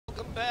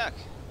welcome back.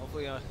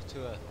 Hopefully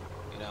to a,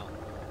 you know,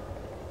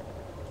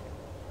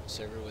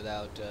 server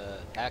without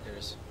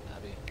hackers.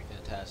 That'd be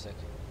fantastic.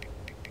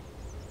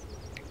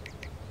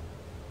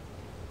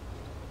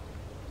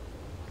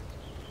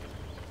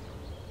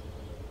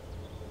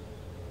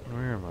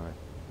 Where am I?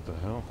 What the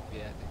hell?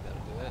 Yeah, I think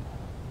that'll do it.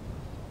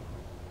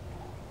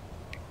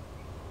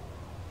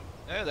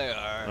 There they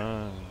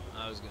are.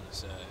 I was gonna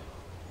say.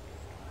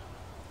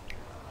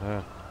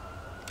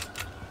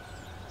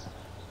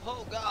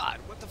 Oh God!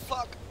 What the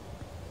fuck?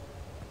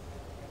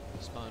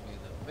 Spawned me in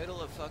the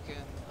middle of fucking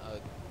a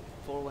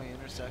four-way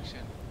intersection.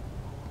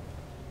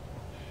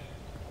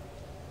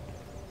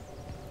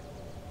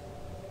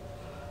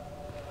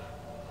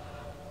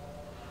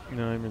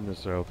 No, I'm in the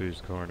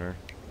southeast corner.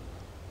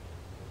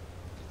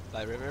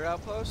 By River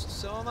Outpost?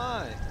 So am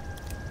I.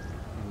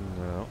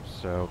 No,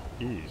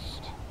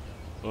 southeast.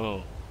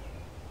 Oh.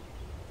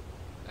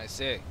 I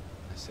see.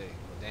 I see.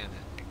 Damn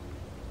it.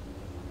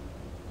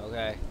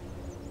 Okay.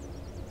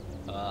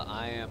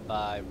 I am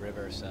by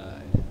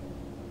Riverside.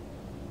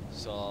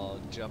 So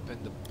I'll jump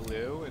into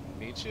blue and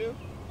meet you?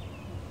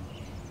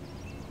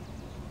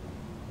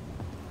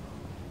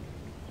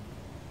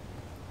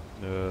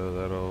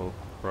 That'll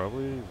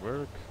probably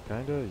work,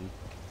 kinda. You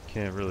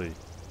can't really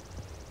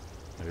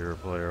hear a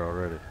player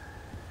already.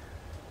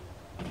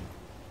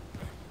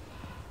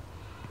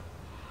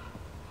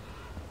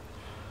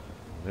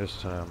 This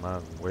time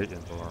I'm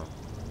waiting for him.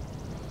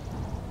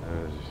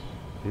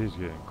 He's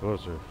getting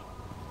closer.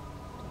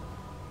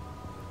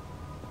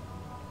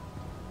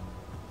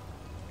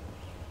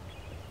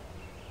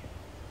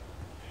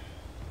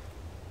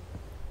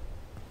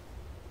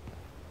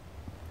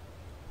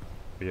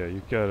 But yeah,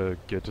 you gotta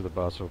get to the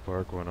Basso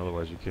Park one,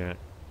 otherwise you can't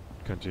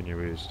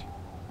continue east.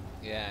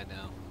 Yeah, I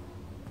know.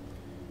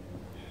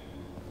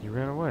 You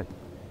ran away.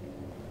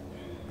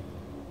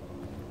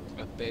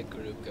 A big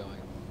group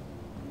going.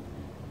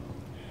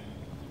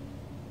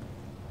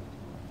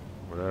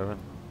 What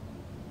happened?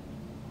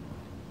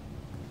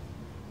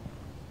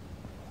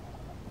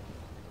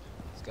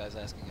 This guy's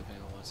asking if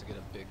anyone wants to get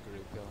a big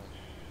group going.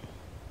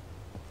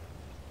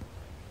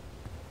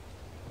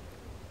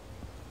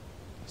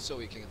 So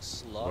we can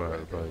slaughter What,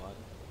 everyone.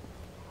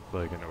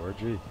 like an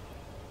orgy?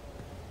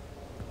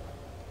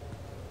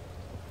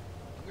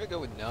 I'm gonna go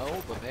with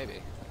no, but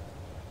maybe.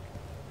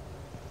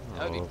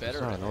 That would be If better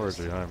it's not an at least.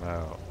 orgy, I'm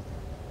out.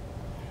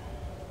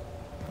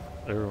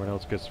 Everyone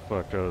else gets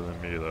fucked other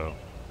than me, though.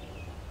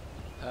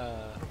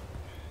 I'm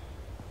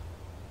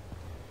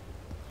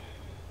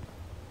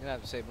gonna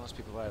have to say most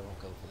people probably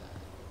won't go for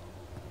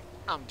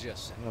that. I'm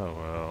just saying. Oh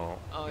well.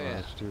 Oh well, yeah.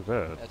 that's too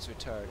bad. That's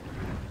retarded.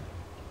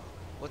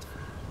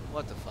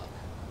 What the fuck?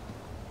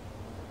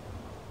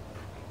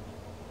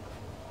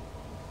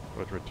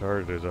 What's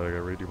retarded is I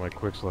gotta redo my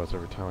quick slots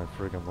every time I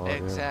friggin' log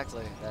in.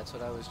 Exactly. That's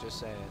what I was just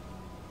saying.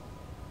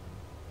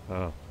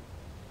 Oh.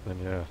 Then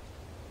yeah.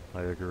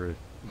 I agree.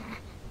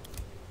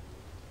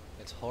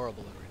 It's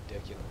horrible and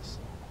ridiculous.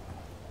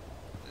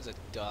 There's a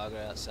dog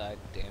right outside,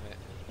 damn it.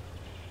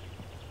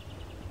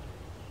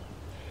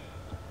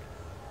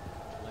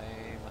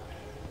 Lame.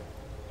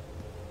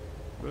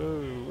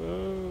 Whoa,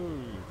 whoa.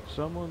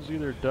 Someone's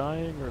either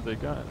dying or they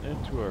got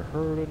into a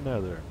herd of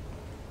Nether.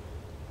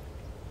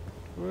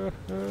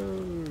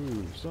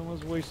 Whoa!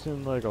 Someone's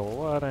wasting like a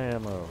lot of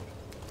ammo.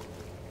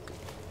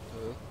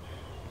 Who?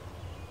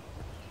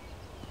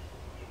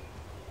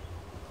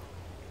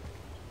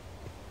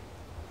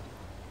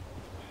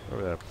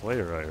 Oh, that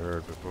player I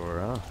heard before,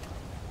 huh?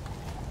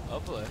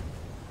 Hopefully.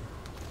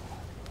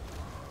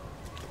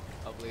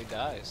 Hopefully he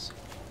dies.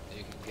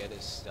 You can get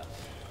his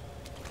stuff.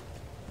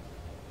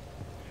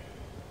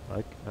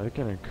 I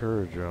can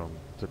encourage him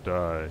to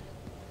die.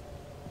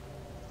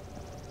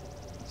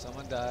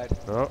 Someone died.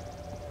 Oh!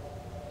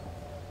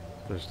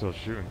 There's still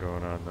shooting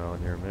going on now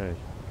near me.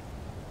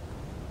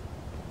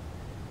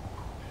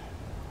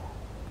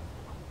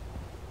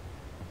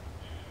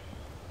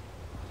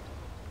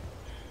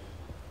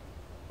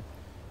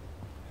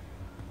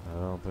 I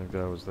don't think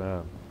that was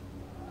them.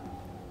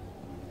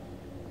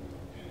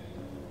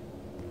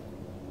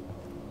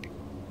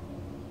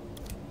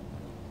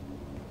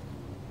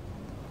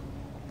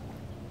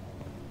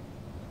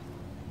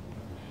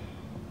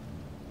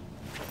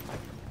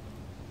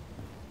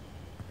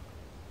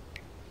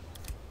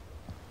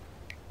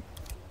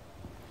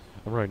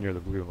 I'm right near the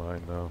blue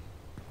line though.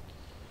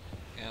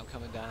 Yeah, I'm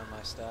coming down on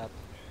my stop.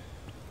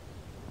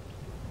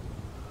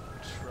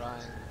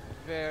 Trying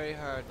very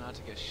hard not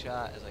to get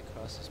shot as I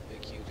cross this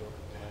big, huge open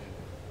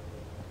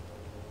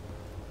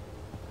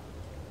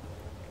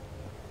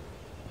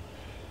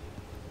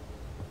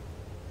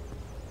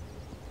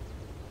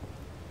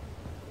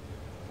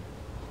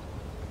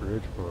plain.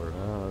 Bridgeport,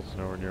 oh, that's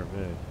nowhere near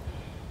me.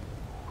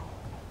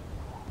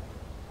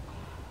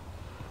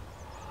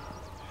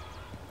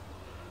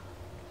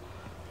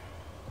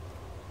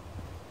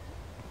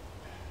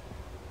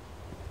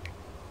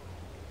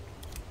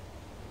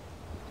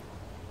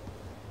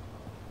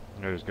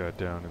 I just got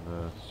down in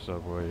the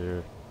subway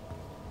here.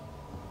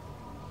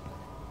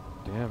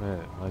 Damn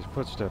it, my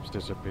footsteps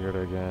disappeared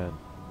again.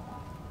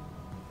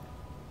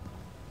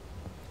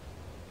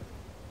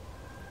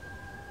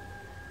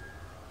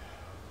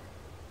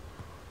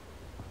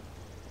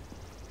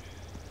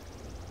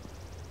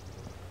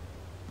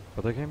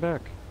 But they came back.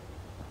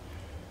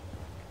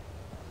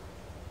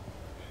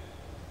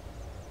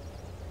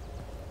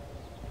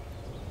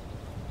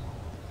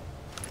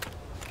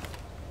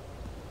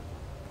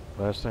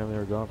 Last time they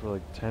were gone for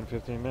like 10,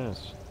 15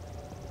 minutes.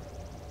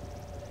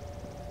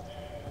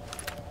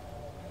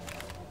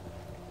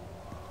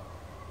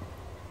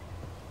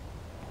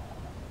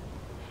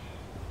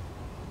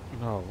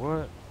 No,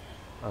 what?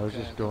 I was Okay,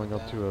 just I'm going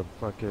coming up down. to a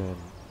fucking...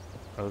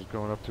 I was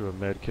going up to a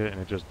med kit and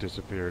it just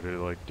disappeared. It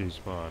like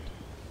despawned.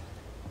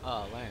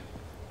 Oh, lame.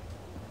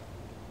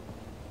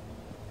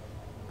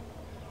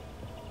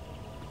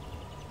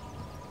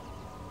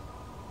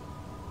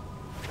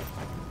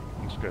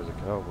 This guy's a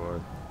cowboy.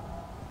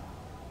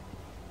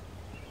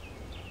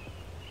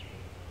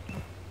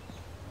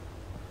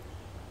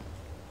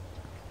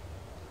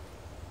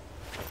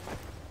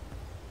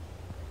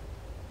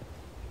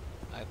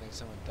 I think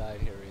someone died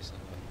here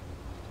recently.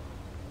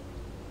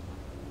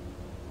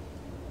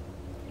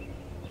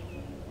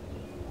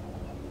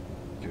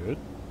 Good.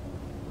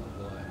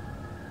 Oh boy.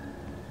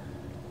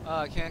 Oh,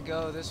 I can't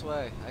go this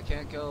way. I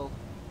can't go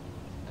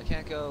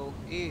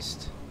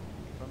east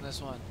from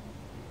this one.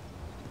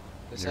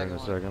 The You're in second the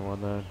one. second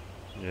one then?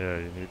 Yeah,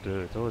 you need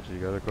to... I told you,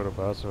 you gotta go to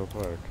Basso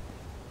Park.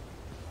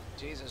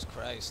 Jesus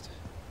Christ.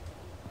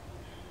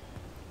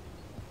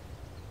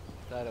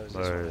 Thought it was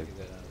this one I Like, could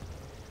get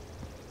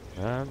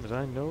on.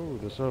 I know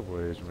the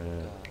subways,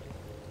 man.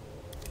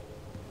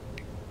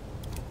 God.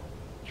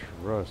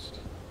 Trust.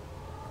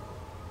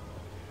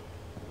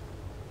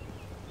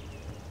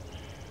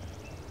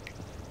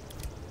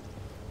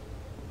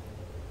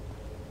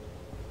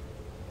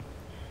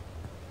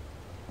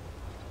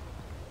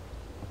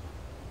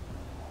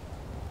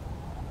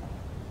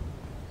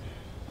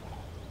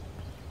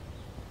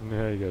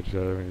 Yeah, you got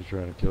shot at when you're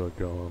trying to kill a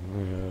golem,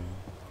 man.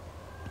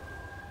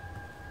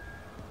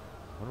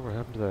 I wonder what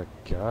happened to that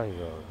guy,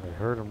 though. I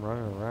heard him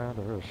running around.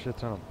 I heard a shit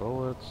ton of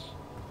bullets.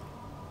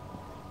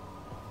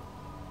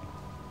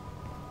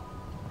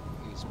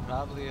 He's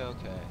probably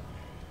okay.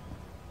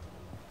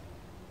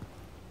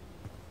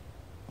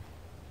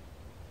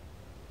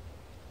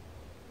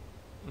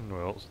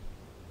 Well,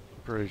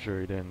 pretty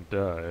sure he didn't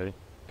die,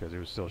 because he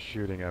was still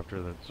shooting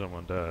after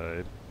someone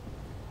died.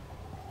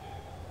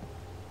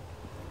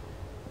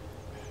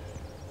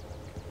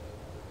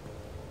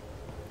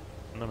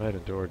 And I'm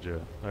headed towards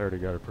you. I already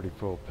got a pretty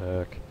full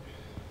pack,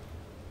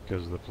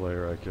 because of the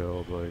player I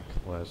killed, like,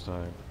 last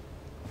time.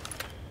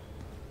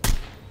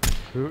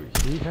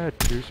 He had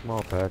 2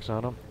 small packs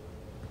on him?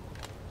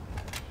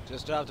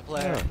 Just dropped a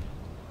player.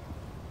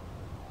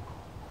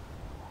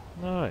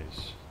 Yeah.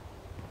 Nice.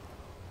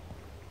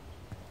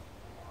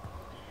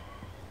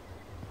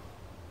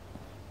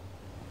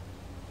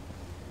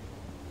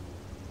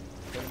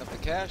 Picking up the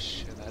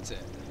cash, and that's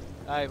it.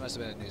 Ah, he must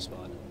have been a new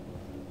spawn.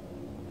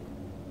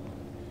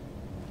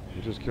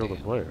 You just killed a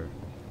Damn. player.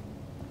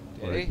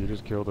 Did Like, he? you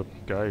just killed a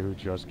guy who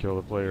just killed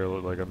a player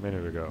like a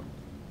minute ago.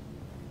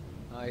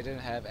 No, he didn't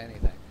have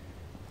anything.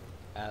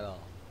 At all.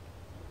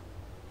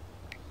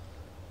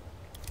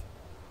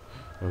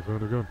 I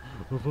found a gun.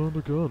 I found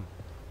a gun.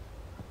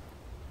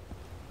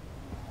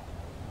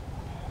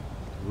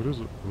 What is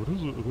it? What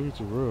is it? I think it's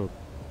a rope.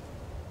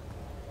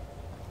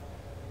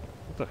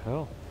 What the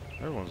hell?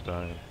 Everyone's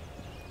dying.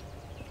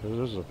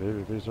 This is a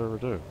PvP server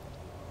too.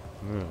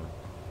 Yeah.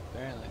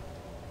 Apparently.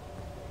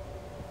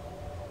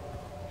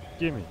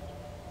 Gimme.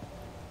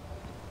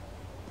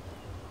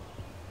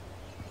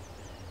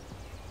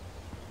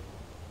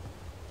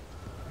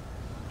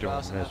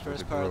 Crossing that mess with first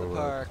the part of the grow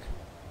park.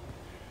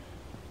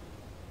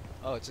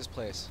 Oh, it's this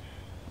place.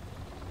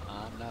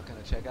 I'm not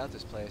gonna check out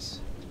this place.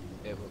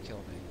 It will kill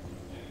me.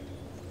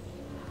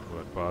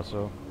 What,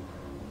 Basso?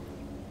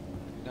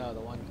 No,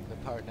 the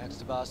part next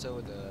to Basso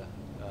with the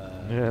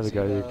Yeah, the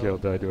guy you gazebo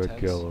killed died and to the a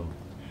tents. kill him.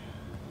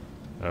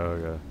 Oh,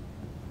 okay.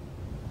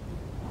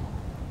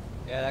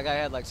 Yeah, that guy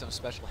had like some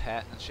special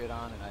hat and shit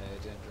on, and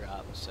it didn't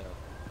drop, so.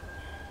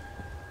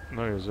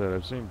 Like I said,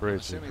 I've seen I'm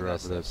braces assuming drop,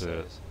 that but that's stuff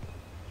it. stays.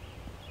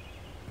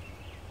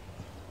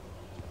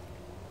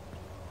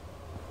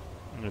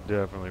 It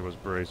definitely was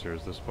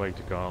bracers, the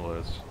spiked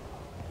gauntlets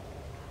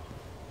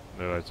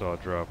that I saw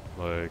drop,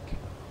 like,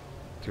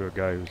 to a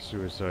guy who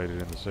suicided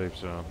in the safe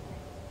zone.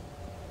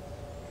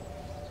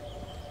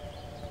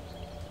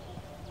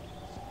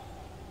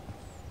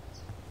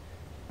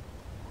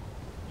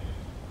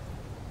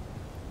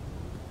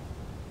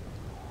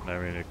 I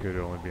mean, it could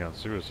only be on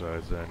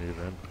suicides then,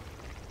 even.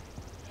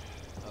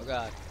 Oh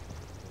god.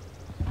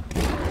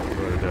 But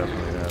it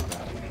definitely happened.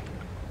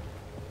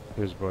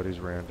 His buddies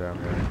ran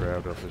down there and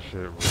grabbed up the shit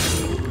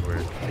really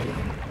quick.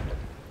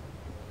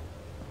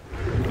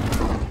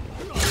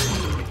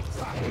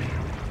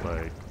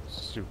 Like,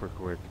 super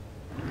quick.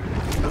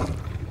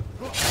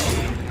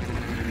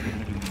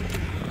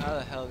 How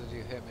the hell did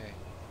you hit me?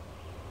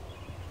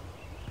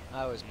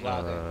 I was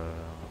blocking.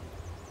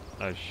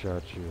 I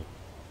shot you.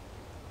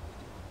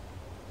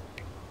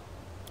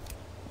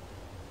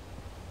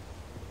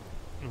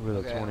 With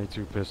Okay. a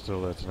 22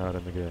 pistol that's not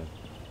in the game.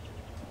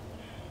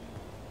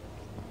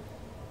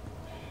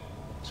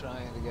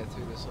 Trying to get get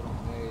through this little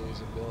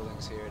maze of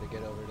buildings here to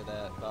get over to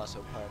that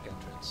Basso Park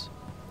entrance.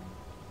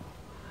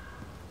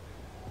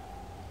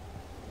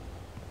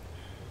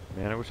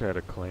 Man, I wish I had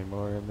a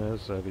claymore in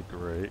this. That'd be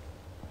great.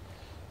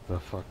 The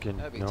fucking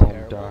That'd be gnome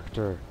terrible.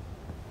 doctor.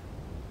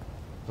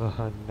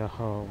 The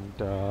gnome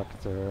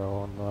doctor.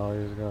 Oh no,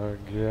 he's gonna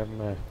get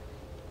me.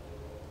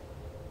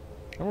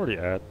 I'm already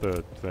at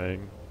the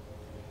thing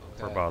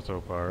for Okay.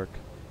 Basso Park.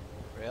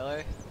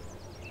 Really?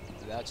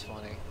 That's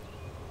funny.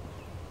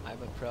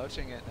 I'm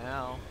approaching it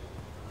now.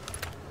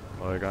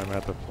 Like, I'm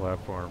at the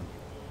platform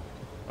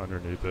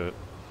underneath it.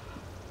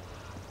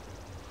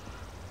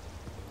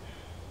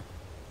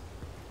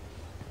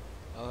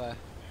 Okay.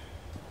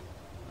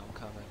 I'm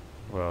coming.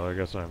 Well, I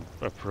guess I'm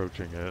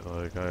approaching it.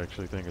 Like, I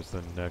actually think it's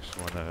the next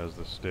one that has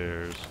the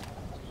stairs.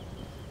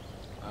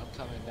 I'm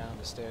coming down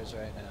the stairs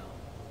right now.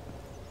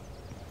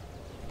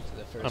 To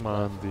the first I'm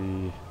platform.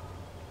 on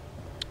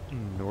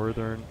the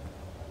northern...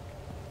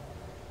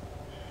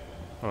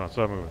 Hold on,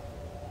 stop moving.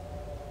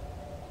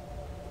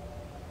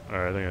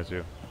 Alright, I think that's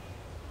you.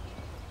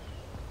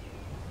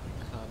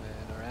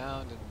 Coming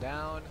around and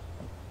down.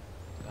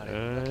 Not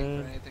even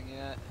looking for anything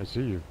yet. I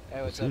see you.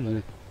 Hey, what's I see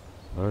up,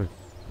 buddy? you.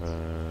 Hi.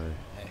 Hi.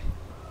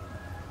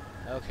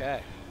 Hey.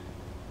 Okay.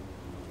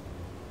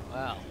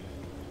 Wow.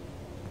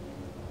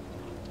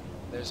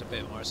 There's a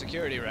bit more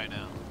security right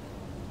now.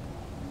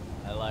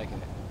 I like it.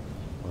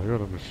 I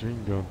got a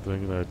machine gun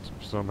thing that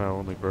somehow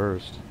only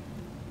burst.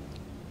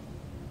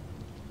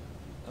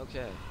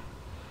 Okay.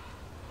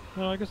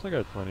 Well, I guess I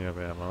got plenty of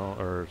ammo,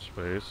 or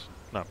space.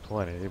 Not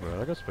plenty, but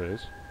I got space.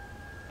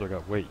 So I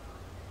got weight.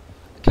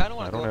 I kind of I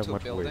want to don't go have into a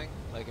much weight. building,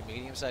 like a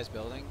medium-sized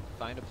building,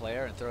 find a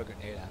player, and throw a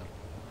grenade at him.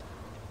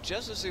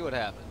 Just to see what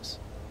happens.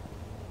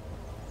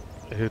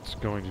 It's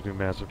going to do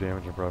massive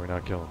damage and probably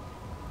not kill him.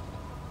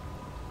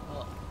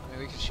 Well, I mean,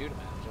 we can shoot him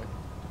after.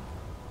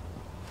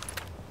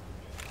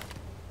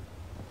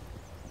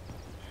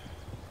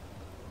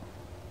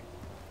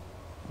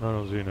 I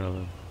don't see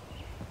nothing.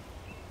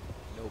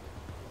 Nope.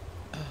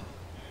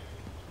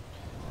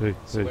 Hey,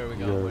 So hey, where are we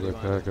you going? got What a do you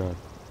red want? pack on.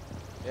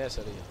 Yeah,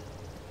 so do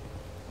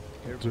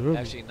you. Do You're it.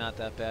 actually not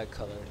that bad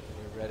colored.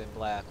 You're red and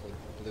black with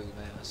a blue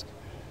mask.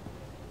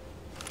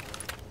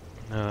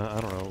 I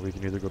don't know. We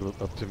can either go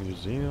up to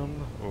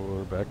museum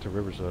or back to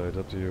Riverside.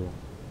 Up to you.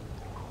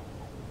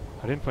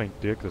 I didn't find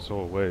Dick this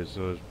whole way,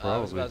 so it's probably.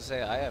 I was about to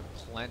say, I have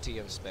plenty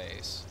of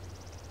space.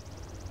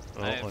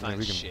 Well, I didn't find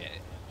we can shit.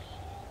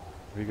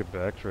 we could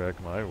backtrack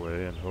my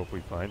way and hope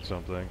we find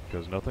something,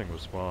 because nothing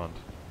was spawned.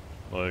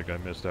 Like I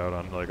missed out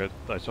on. Like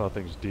I saw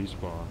things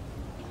despawn.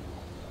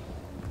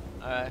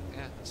 Alright,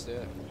 yeah, let's do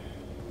it.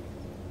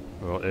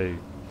 Well, a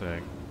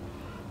thing.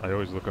 I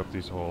always look up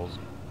these holes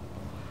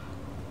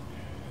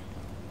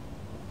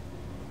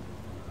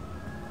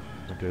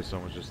in case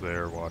someone's just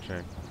there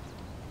watching.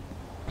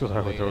 Because I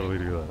would Waiting. totally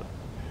do that.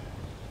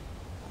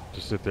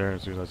 Just sit there and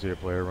as soon as I see a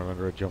player run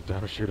under it, jump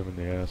down and shoot him in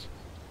the ass.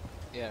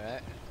 Yeah,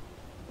 right?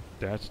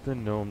 That's the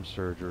gnome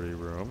surgery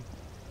room.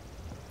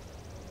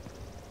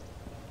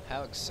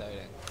 How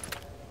exciting.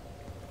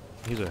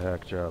 He's a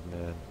hack job,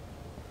 man.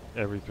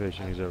 Every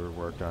patient he's ever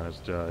worked on has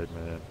died,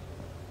 man.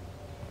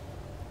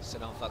 So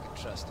don't fucking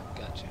trust him.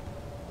 Gotcha.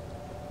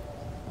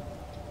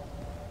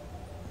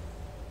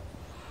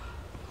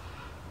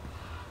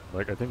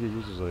 Like, I think he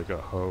uses like a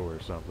hoe or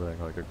something,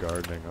 like a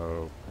gardening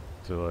hoe,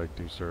 to like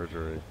do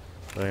surgery.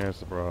 I think that's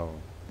the problem.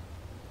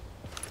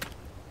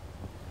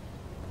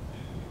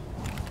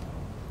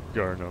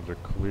 Garden gnomes are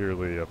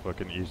clearly a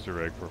fucking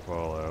Easter egg for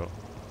Fallout.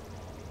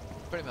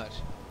 Pretty much.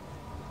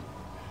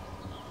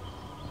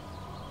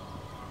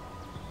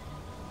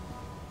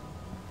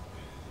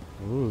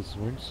 Oh, the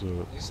swing set.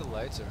 At least the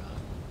lights are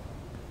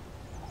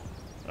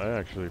on. I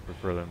actually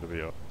prefer them to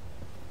be up.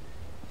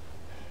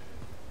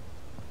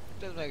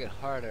 It does make it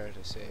harder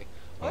to see.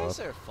 Why is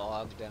Up. there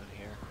fog down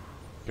here?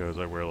 Because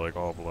I wear like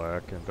all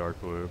black and dark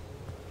blue.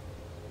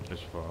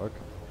 There's fog.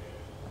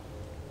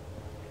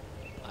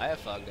 I have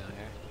fog down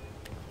here.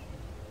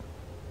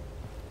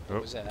 Oh.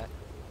 What was that?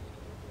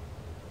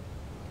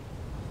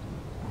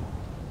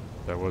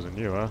 That wasn't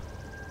you, huh?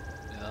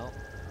 No.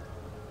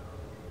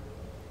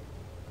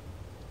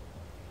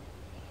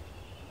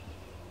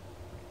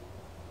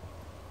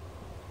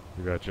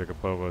 You gotta check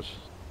above us.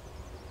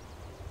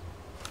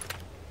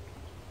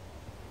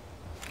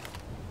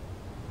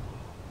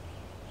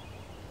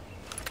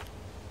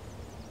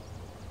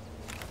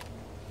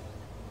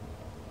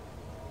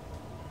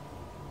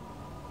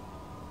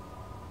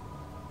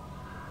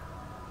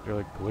 They're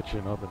like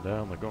glitching up and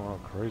down, like going all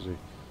crazy.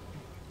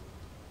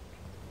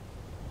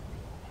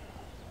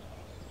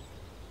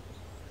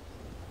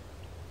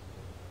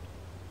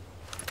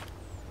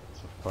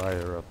 There's a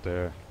fire up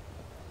there.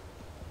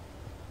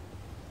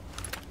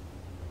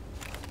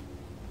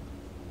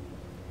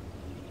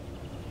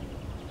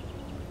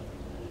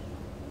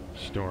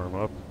 Storm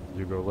up.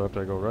 You go left,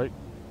 I go right.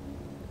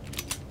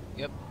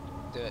 Yep.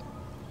 Do it.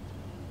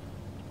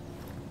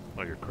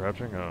 Oh, you're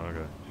crouching? Oh,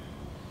 okay.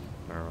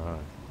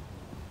 Alright.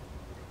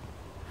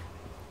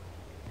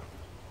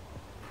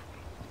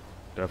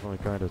 Definitely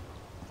kind of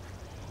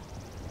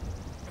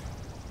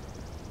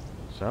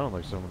Sounded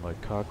like someone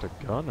like cocked a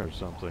gun or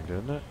something,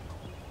 didn't it?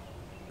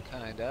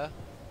 Kinda.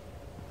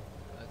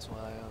 That's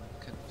why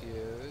I'm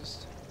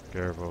confused.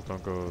 Careful,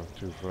 don't go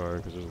too far,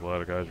 because there's a lot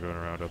of guys running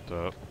around up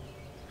top.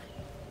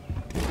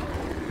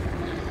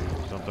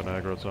 Something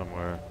aggroed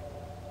somewhere.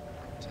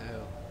 To who?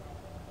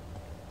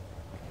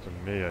 To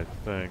me, I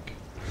think.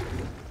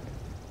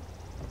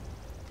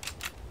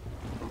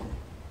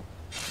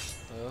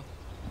 Who? You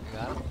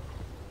got him?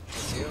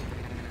 It's you?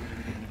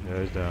 Yeah,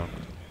 he's down.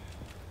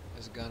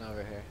 There's a gun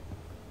over here.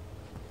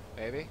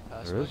 Maybe? There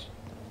Possibly? is?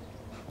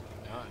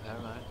 No, never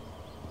mind.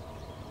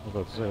 I was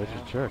about to say, I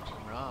just checked.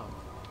 I'm wrong.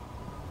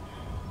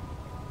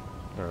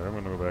 Alright, I'm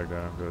gonna go back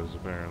down, because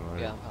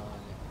apparently Yeah, I'm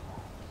following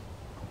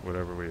you.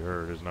 whatever we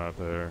heard is not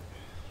there.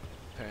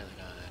 Apparently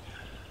not.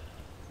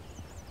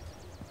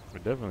 We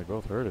definitely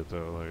both heard it,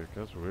 though, like,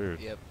 that's weird.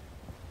 Yep.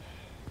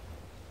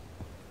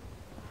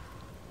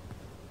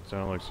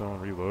 Sounded like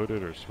someone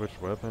reloaded or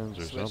switched weapons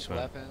or Switch something.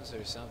 weapons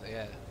or something,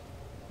 yeah.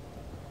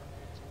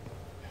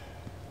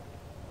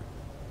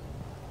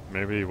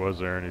 Maybe he was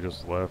there and he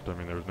just left. I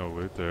mean, there was no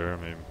loot there. I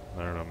mean, I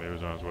don't know, maybe he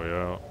was on his way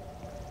out.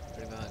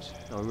 Pretty much.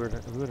 No, we would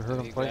have heard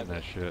Maybe him fighting grabbed that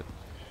it. shit.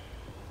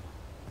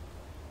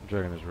 I'm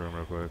checking this room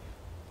real quick.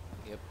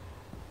 Yep.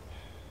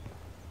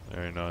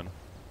 There ain't none.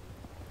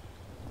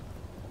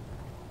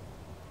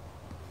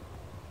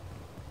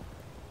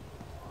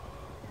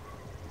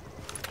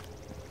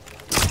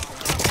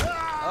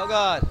 Oh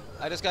god!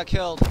 I just got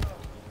killed.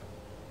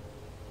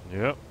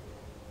 Yep.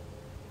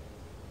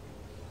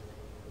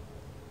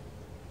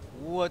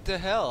 What the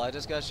hell? I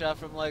just got shot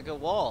from like a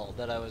wall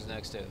that I was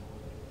next to.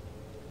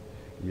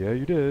 Yeah,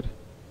 you did.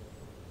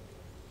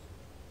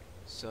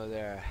 So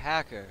their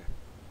hacker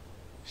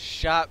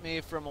shot me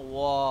from a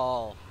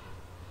wall.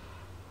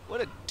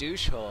 What a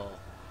douche hole.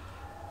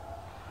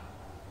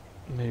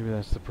 Maybe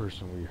that's the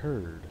person we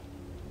heard.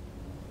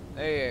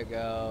 There you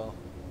go.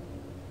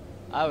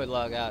 I would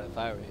log out if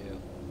I were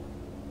you.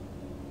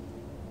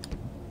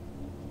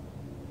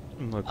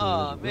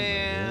 Oh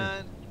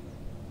man.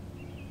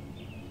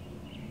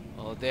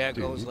 Oh, there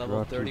Dude, goes you level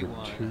dropped you 31.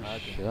 with 2 Okay.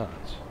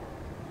 shots.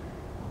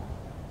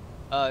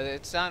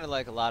 It sounded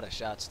like a lot of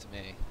shots to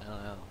me. I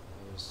don't know.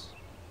 It was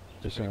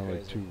It pretty sounded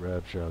like crazy. 2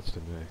 rab shots to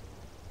me.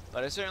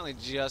 But I certainly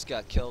just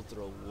got killed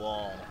through a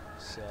wall,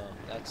 so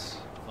that's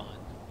fun.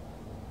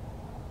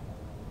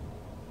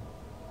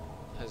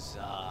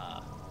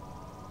 Huzzah.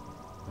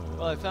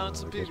 Well, I found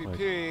some I guess PvP. my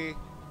game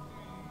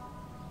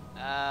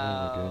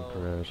Ow.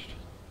 crashed.